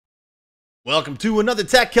Welcome to another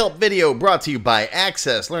TechHelp video brought to you by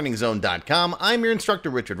AccessLearningZone.com. I'm your instructor,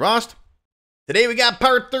 Richard Rost. Today we got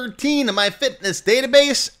part 13 of my fitness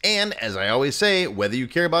database, and as I always say, whether you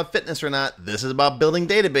care about fitness or not, this is about building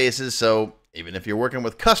databases, so even if you're working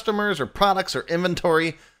with customers or products or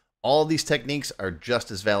inventory, all these techniques are just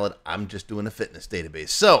as valid. I'm just doing a fitness database.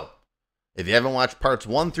 So, if you haven't watched parts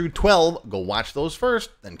 1 through 12, go watch those first,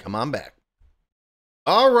 then come on back.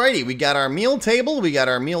 Alrighty, we got our meal table, we got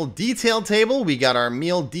our meal detail table, we got our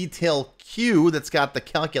meal detail queue that's got the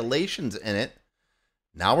calculations in it.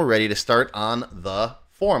 Now we're ready to start on the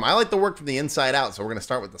form. I like to work from the inside out, so we're going to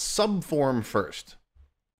start with the subform first.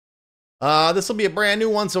 This will be a brand new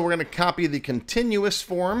one, so we're going to copy the continuous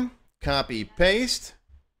form, copy, paste.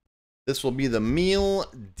 This will be the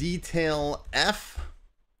meal detail F.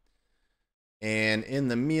 And in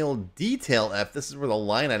the meal detail F, this is where the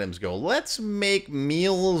line items go. Let's make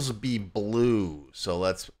meals be blue. So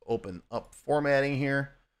let's open up formatting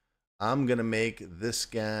here. I'm going to make this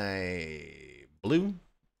guy blue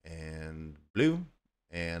and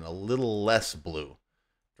a little less blue.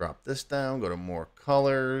 Drop this down, go to more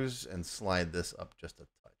colors, and slide this up just a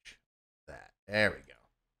touch. There we go.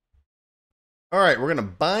 All right, we're going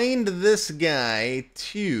to bind this guy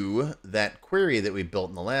to that query that we built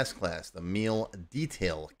in the last class, the meal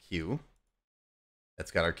detail queue.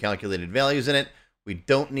 That's got our calculated values in it. We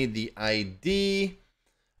don't need the ID.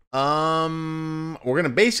 We're going to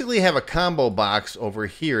basically have a combo box over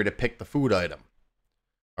here to pick the food item.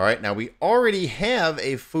 All right, now we already have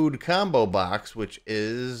a food combo box, which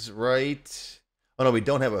is right. Oh, no, we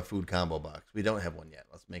don't have a food combo box. We don't have one yet.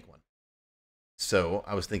 Let's make one. So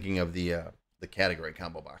I was thinking of the category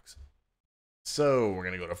combo box. So we're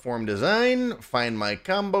going to go to form design, find my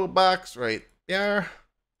combo box right there,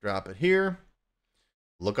 drop it here,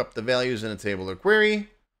 look up the values in a table or query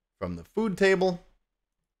from the food table,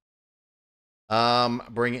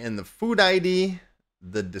 bring in the food ID,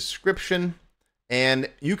 the description,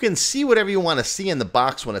 and you can see whatever you want to see in the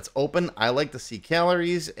box when it's open. I like to see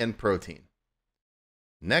calories and protein.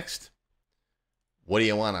 Next, what do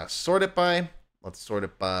you want to sort it by? Let's sort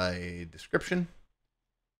it by description.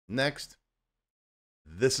 Next.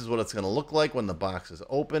 This is what it's going to look like when the box is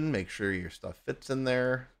open. Make sure your stuff fits in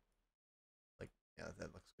there. Yeah,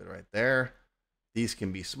 that looks good right there. These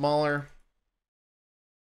can be smaller.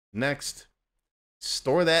 Next.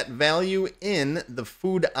 Store that value in the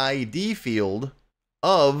food ID field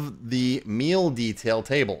of the meal detail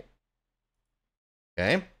table.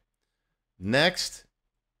 Okay. Next.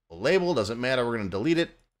 The label doesn't matter. We're going to delete it.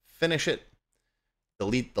 Finish it.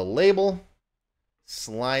 Delete the label,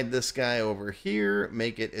 slide this guy over here,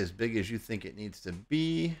 make it as big as you think it needs to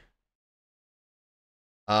be.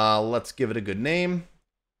 Let's give it a good name.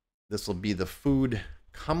 This will be the food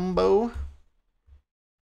combo.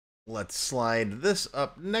 Let's slide this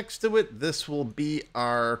up next to it. This will be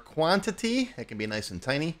our quantity. It can be nice and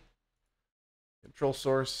tiny. Control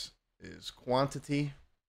source is quantity.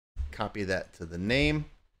 Copy that to the name.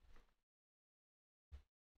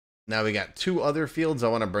 Now we got two other fields I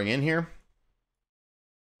want to bring in here.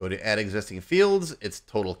 Go to add existing fields. It's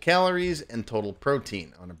total calories and total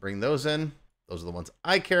protein. I want to bring those in. Those are the ones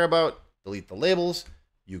I care about. Delete the labels.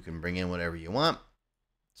 You can bring in whatever you want.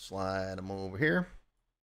 Slide them over here.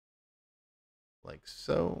 Like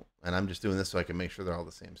so. And I'm just doing this so I can make sure they're all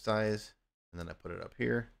the same size. And then I put it up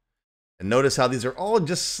here. And notice how these are all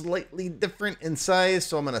just slightly different in size.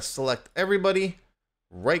 So I'm going to select everybody.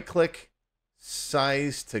 Right click.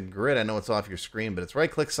 Size to grid. I know it's off your screen, but it's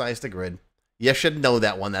right click size to grid. You should know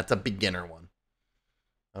that one. That's a beginner one.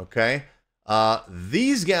 Okay.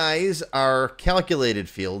 These guys are calculated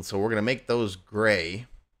fields, so we're going to make those gray.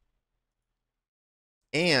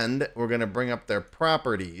 And we're going to bring up their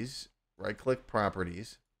properties. Right click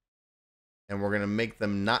properties. And we're going to make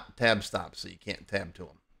them not tab stop, so you can't tab to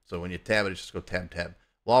them. So when you tab it, just go tab tab.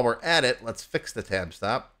 While we're at it, let's fix the tab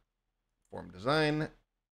stop. Form design,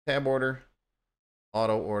 tab order.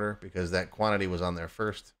 Auto order, because that quantity was on there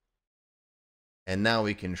first. And now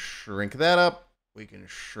we can shrink that up. We can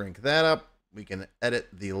shrink that up. We can edit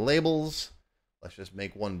the labels. Let's just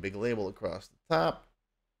make one big label across the top,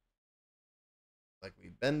 like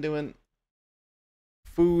we've been doing.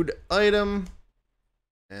 Food item,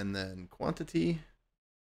 and then quantity,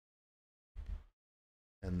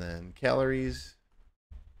 and then calories.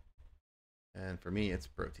 And for me, it's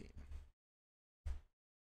protein.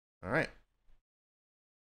 All right.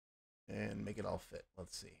 And make it all fit.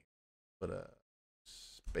 Let's see. Put a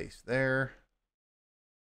space there.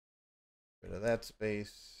 Rid of that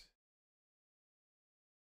space.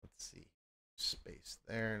 Let's see. Space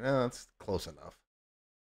there. No, that's close enough.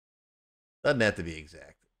 Doesn't have to be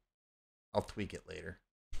exact. I'll tweak it later.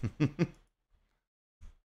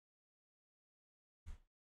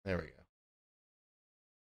 There we go.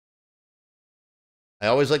 I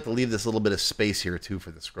always like to leave this little bit of space here too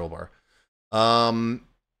for the scroll bar.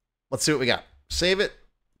 Let's see what we got. Save it,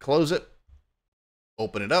 close it,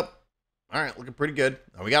 open it up. All right, looking pretty good.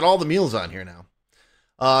 We got all the meals on here now.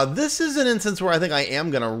 This is an instance where I think I am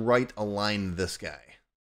going to right align this guy.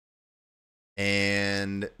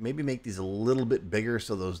 And maybe make these a little bit bigger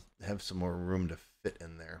so those have some more room to fit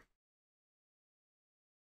in there.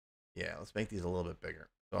 Yeah, let's make these a little bit bigger.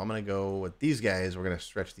 So I'm going to go with these guys. We're going to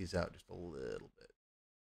stretch these out just a little bit.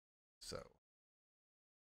 So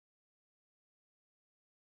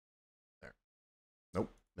there.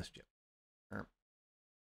 Nope, missed you.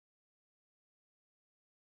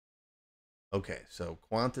 Okay, so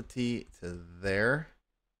quantity to there,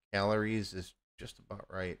 calories is just about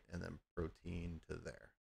right, and then protein to there.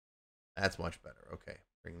 That's much better. Okay,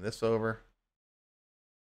 bring this over.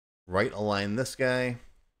 Right align this guy.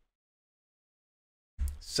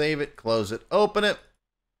 Save it, close it, open it.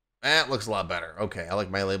 That looks a lot better. Okay, I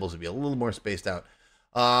like my labels to be a little more spaced out.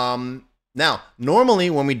 Now, normally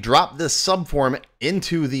when we drop this subform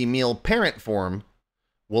into the meal parent form,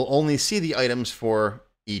 we'll only see the items for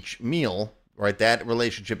each meal, right? That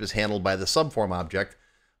relationship is handled by the subform object,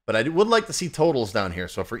 but I would like to see totals down here.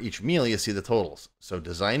 So for each meal, you see the totals. So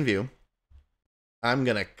design view. I'm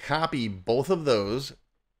going to copy both of those.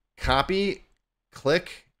 Copy,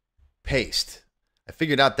 click, paste. I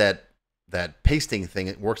figured out that pasting thing,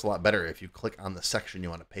 it works a lot better if you click on the section you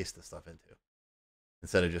want to paste the stuff into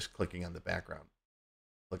instead of just clicking on the background.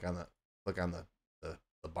 Click on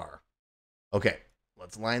the bar. Okay,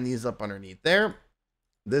 let's line these up underneath there.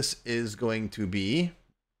 This is going to be,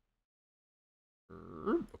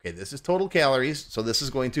 okay, this is total calories. So this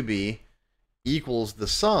is going to be equals the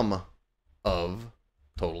sum of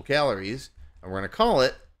total calories. And we're going to call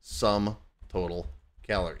it sum total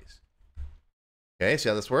calories. Okay, see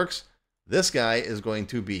how this works? This guy is going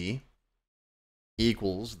to be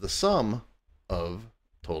equals the sum of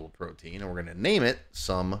total protein. And we're going to name it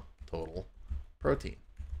sum total protein.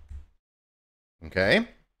 Okay,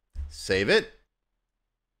 save it.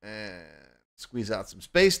 And squeeze out some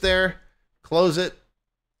space there. Close it.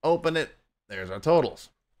 Open it. There's our totals.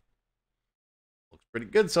 Looks pretty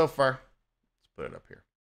good so far. Let's put it up here.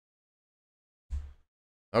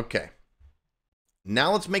 Okay.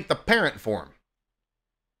 Now let's make the parent form.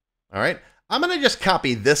 All right. I'm going to just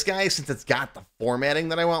copy this guy since it's got the formatting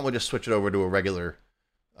that I want. We'll just switch it over to a regular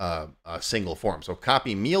single form. So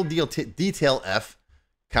copy meal detail F,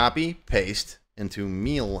 copy, paste into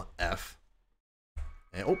meal F.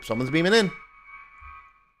 And, oh, someone's beaming in.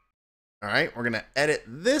 All right, we're going to edit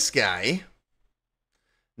this guy.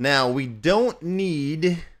 Now, we don't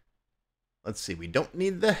need, let's see, we don't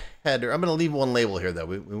need the header. I'm going to leave one label here, though.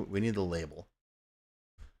 We need the label.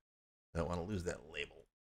 I don't want to lose that label.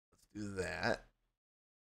 Let's do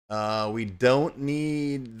that. We don't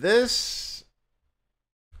need this.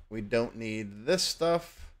 We don't need this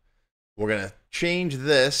stuff. We're going to change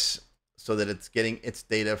this so that it's getting its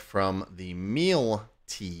data from the meal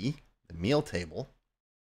T, the meal table,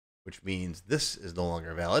 which means this is no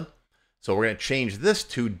longer valid. So we're going to change this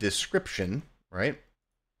to description, right?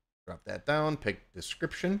 Drop that down, pick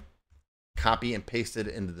description, copy and paste it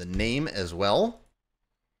into the name as well.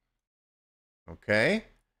 Okay.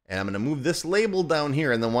 And I'm going to move this label down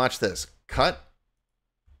here and then watch this. Cut,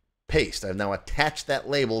 paste. I've now attached that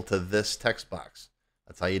label to this text box.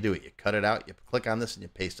 That's how you do it. You cut it out, you click on this, and you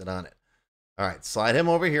paste it on it. All right, slide him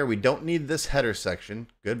over here. We don't need this header section.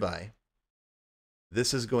 Goodbye.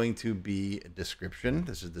 This is going to be a description.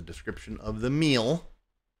 This is the description of the meal.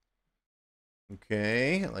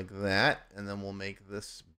 Okay, like that. And then we'll make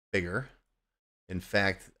this bigger. In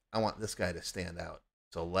fact, I want this guy to stand out.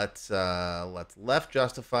 So let's left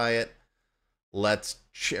justify it. Let's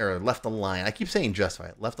left align. I keep saying justify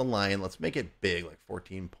it. Left align. Let's make it big, like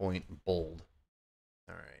 14-point bold.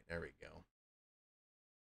 All right, there we go.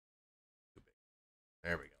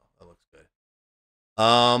 There we go. That looks good.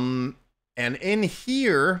 And in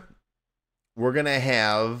here, we're going to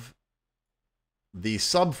have the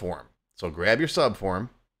subform. So grab your subform,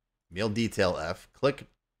 meal detail F, click,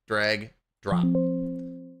 drag, drop.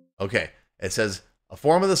 Okay. It says a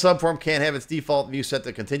form of the subform can't have its default view set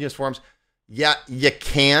to continuous forms. Yeah, you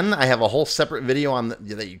can. I have a whole separate video on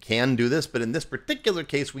that you can do this, but in this particular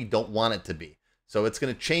case, we don't want it to be. So it's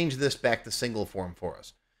going to change this back to single form for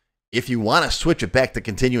us. If you want to switch it back to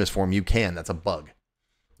continuous form, you can. That's a bug,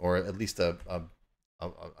 or at least an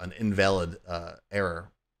invalid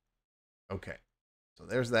error. Okay, so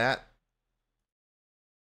there's that.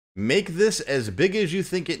 Make this as big as you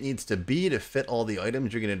think it needs to be to fit all the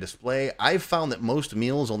items you're going to display. I've found that most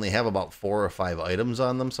meals only have about 4 or 5 items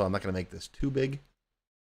on them, so I'm not going to make this too big.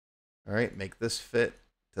 All right, make this fit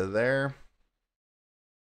to there.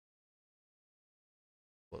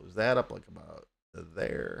 Close that up like about to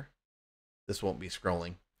there. This won't be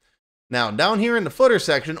scrolling. Now, down here in the footer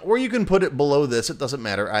section, or you can put it below this. It doesn't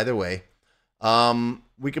matter either way.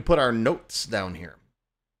 We could put our notes down here.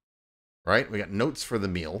 Right? We got notes for the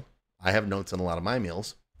meal. I have notes in a lot of my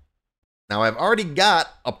meals. Now, I've already got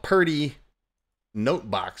a pretty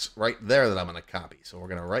note box right there that I'm going to copy. So we're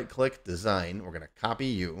going to right-click, design. We're going to copy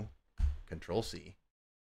you, Control-C.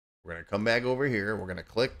 We're going to come back over here. We're going to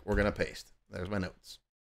click. We're going to paste. There's my notes.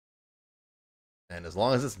 And as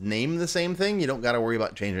long as it's named the same thing, you don't got to worry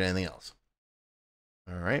about changing anything else.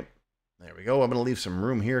 All right. There we go. I'm going to leave some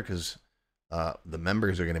room here because the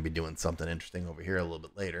members are going to be doing something interesting over here a little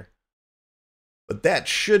bit later. But that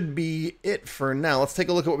should be it for now. Let's take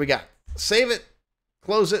a look at what we got. Save it.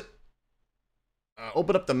 Close it.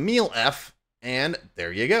 Open up the meal F. And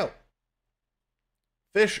there you go.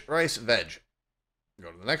 Fish, rice, veg.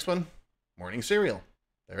 Go to the next one. Morning cereal.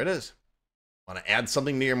 There it is. Want to add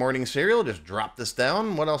something to your morning cereal? Just drop this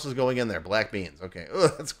down. What else is going in there? Black beans. Okay.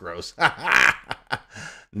 Ugh, that's gross.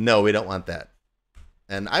 No, we don't want that.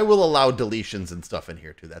 And I will allow deletions and stuff in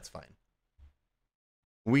here too. That's fine.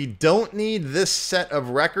 We don't need this set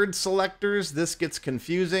of record selectors. This gets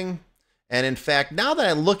confusing. And in fact, now that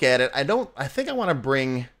I look at it, I think I want to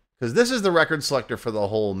bring, because this is the record selector for the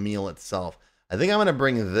whole meal itself. I think I'm going to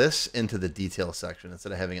bring this into the detail section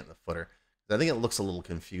instead of having it in the footer. I think it looks a little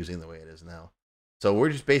confusing the way it is now. So we're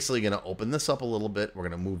just basically going to open this up a little bit. We're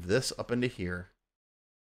going to move this up into here.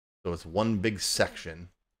 So it's one big section.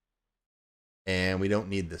 And we don't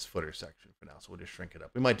need this footer section for now. So we'll just shrink it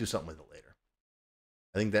up. We might do something with it later.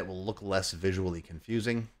 I think that will look less visually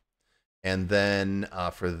confusing. And then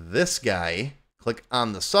for this guy, click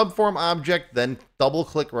on the subform object, then double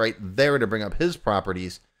click right there to bring up his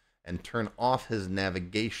properties and turn off his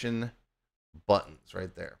navigation buttons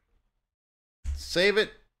right there. Save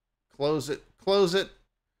it, close it,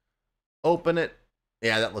 open it.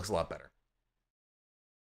 Yeah, that looks a lot better.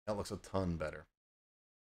 That looks a ton better.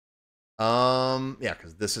 Yeah,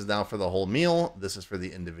 because this is now for the whole meal. This is for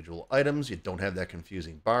the individual items. You don't have that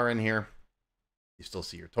confusing bar in here. You still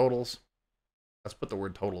see your totals. Let's put the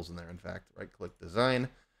word totals in there, in fact. Right-click, design.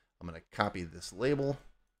 I'm going to copy this label.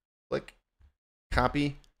 Click,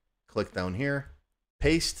 copy, click down here,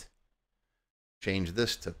 paste. Change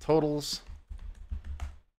this to totals.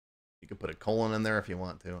 You can put a colon in there if you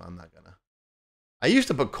want to. I'm not going to. I used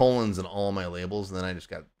to put colons in all my labels, and then I just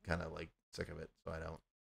got kind of like sick of it, so I don't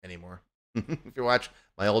anymore. If you watch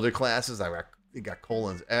my older classes, I got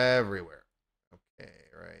colons everywhere. Okay,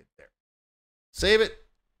 right there. Save it,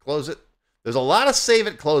 close it. There's a lot of save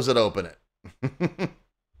it, close it, open it.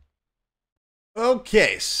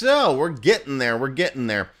 Okay, so we're getting there. We're getting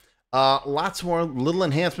there. Lots more little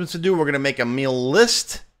enhancements to do. We're going to make a meal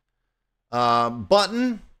list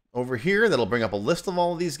button over here that'll bring up a list of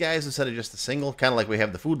all of these guys instead of just a single, kind of like we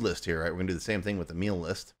have the food list here, right? We're going to do the same thing with the meal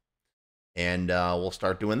list. And we'll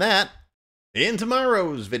start doing that in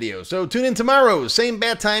tomorrow's video. So tune in tomorrow, same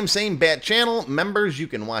bat time, same bat channel. Members, you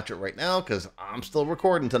can watch it right now because I'm still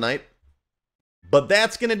recording tonight. But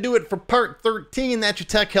that's going to do it for part 13. That's your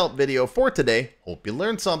Tech Help video for today. Hope you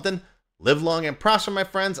learned something. Live long and prosper, my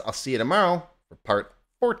friends. I'll see you tomorrow for part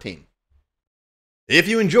 14. If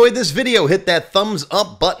you enjoyed this video, hit that thumbs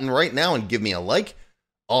up button right now and give me a like.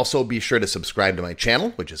 Also, be sure to subscribe to my channel,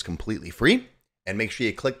 which is completely free. And make sure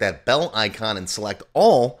you click that bell icon and select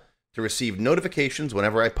all to receive notifications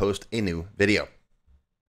whenever I post a new video.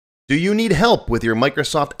 Do you need help with your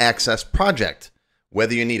Microsoft Access project?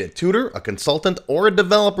 Whether you need a tutor, a consultant, or a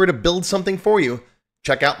developer to build something for you,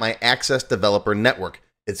 check out my Access Developer Network.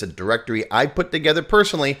 It's a directory I put together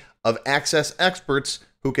personally of Access experts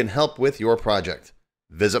who can help with your project.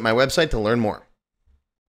 Visit my website to learn more.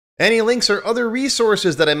 Any links or other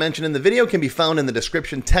resources that I mentioned in the video can be found in the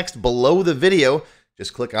description text below the video.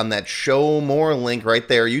 Just click on that show more link right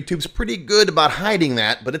there. YouTube's pretty good about hiding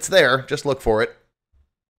that, but it's there. Just look for it.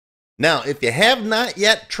 Now, if you have not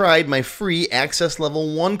yet tried my free Access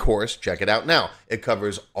Level 1 course, check it out now. It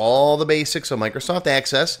covers all the basics of Microsoft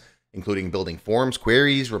Access, including building forms,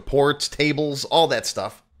 queries, reports, tables, all that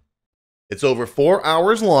stuff. It's over 4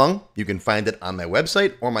 hours long. You can find it on my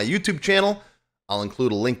website or my YouTube channel. I'll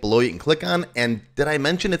include a link below you can click on. And did I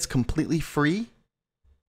mention it's completely free?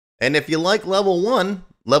 And if you like Level 1,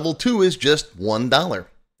 Level 2 is just $1.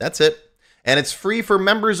 That's it. And it's free for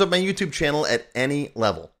members of my YouTube channel at any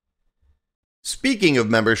level. Speaking of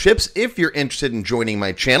memberships, if you're interested in joining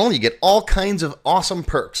my channel, you get all kinds of awesome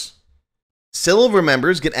perks. Silver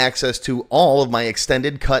members get access to all of my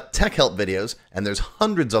extended cut TechHelp videos, and there's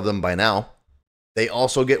hundreds of them by now. They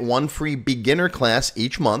also get one free beginner class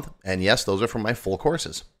each month, and yes, those are for my full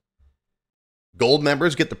courses. Gold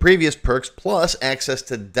members get the previous perks plus access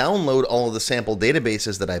to download all of the sample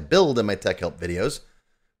databases that I build in my TechHelp videos.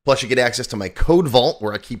 Plus you get access to my code vault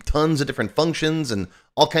where I keep tons of different functions and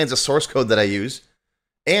all kinds of source code that I use.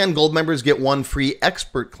 And gold members get one free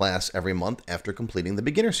expert class every month after completing the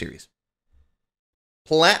beginner series.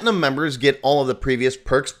 Platinum members get all of the previous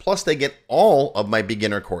perks, plus they get all of my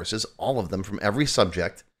beginner courses, all of them from every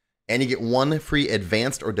subject, and you get one free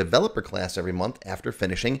advanced or developer class every month after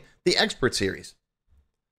finishing the expert series.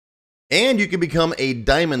 And you can become a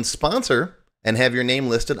diamond sponsor and have your name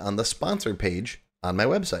listed on the sponsor page on my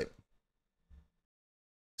website.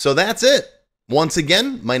 So that's it. Once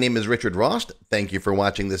again, my name is Richard Rost. Thank you for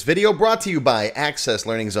watching this video brought to you by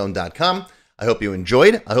AccessLearningZone.com. I hope you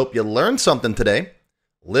enjoyed. I hope you learned something today.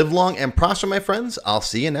 Live long and prosper, my friends. I'll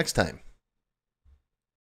see you next time.